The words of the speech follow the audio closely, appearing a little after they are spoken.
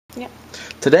Yeah.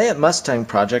 Today at Mustang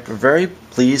Project, we're very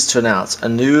pleased to announce a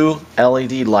new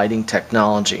LED lighting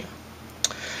technology.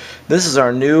 This is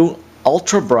our new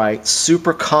ultra bright,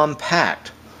 super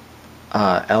compact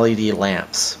LED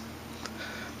lamps.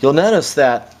 You'll notice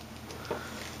that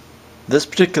this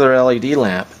particular LED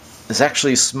lamp is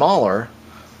actually smaller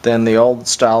than the old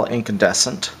style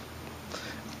incandescent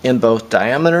in both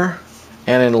diameter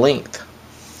and in length.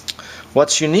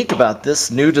 What's unique about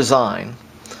this new design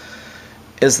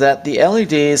is that the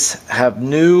LEDs have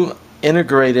new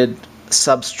integrated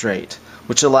substrate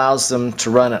which allows them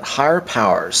to run at higher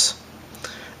powers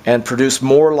and produce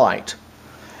more light.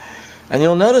 And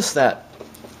you'll notice that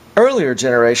earlier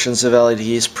generations of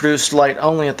LEDs produced light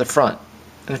only at the front.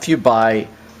 And if you buy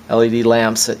LED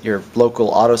lamps at your local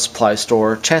auto supply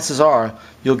store, chances are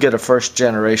you'll get a first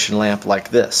generation lamp like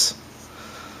this.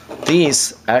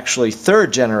 These, actually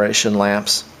third generation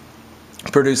lamps,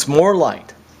 produce more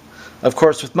light. Of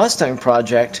course, with Mustang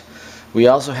Project, we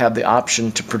also have the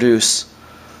option to produce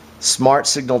smart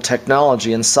signal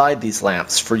technology inside these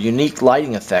lamps for unique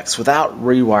lighting effects without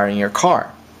rewiring your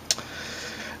car.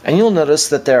 And you'll notice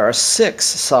that there are 6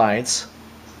 sides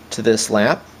to this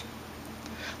lamp.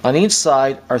 On each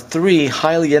side are 3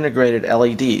 highly integrated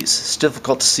LEDs. It's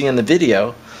difficult to see in the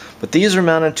video, but these are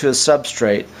mounted to a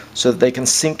substrate so that they can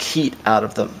sink heat out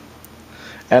of them.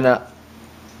 And a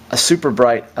super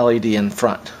bright LED in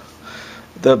front.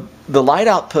 The light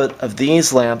output of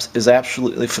these lamps is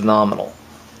absolutely phenomenal.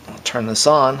 I'll turn this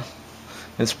on.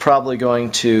 It's probably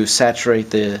going to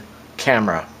saturate the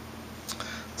camera,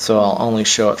 so I'll only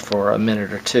show it for a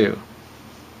minute or two.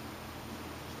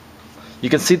 You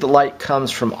can see the light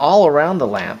comes from all around the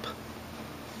lamp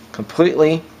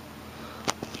completely,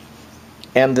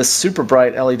 and this super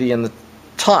bright LED in the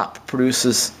top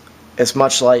produces as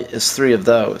much light as 3 of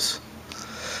those.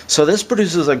 So this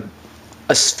produces a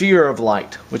sphere of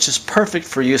light, which is perfect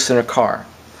for use in a car.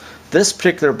 This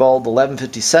particular bulb, the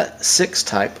 1156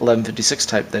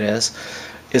 type that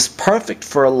is perfect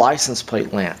for a license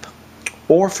plate lamp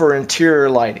or for interior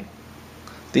lighting.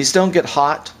 These don't get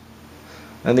hot,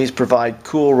 and these provide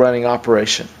cool running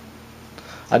operation.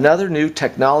 Another new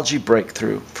technology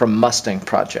breakthrough from Mustang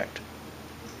Project.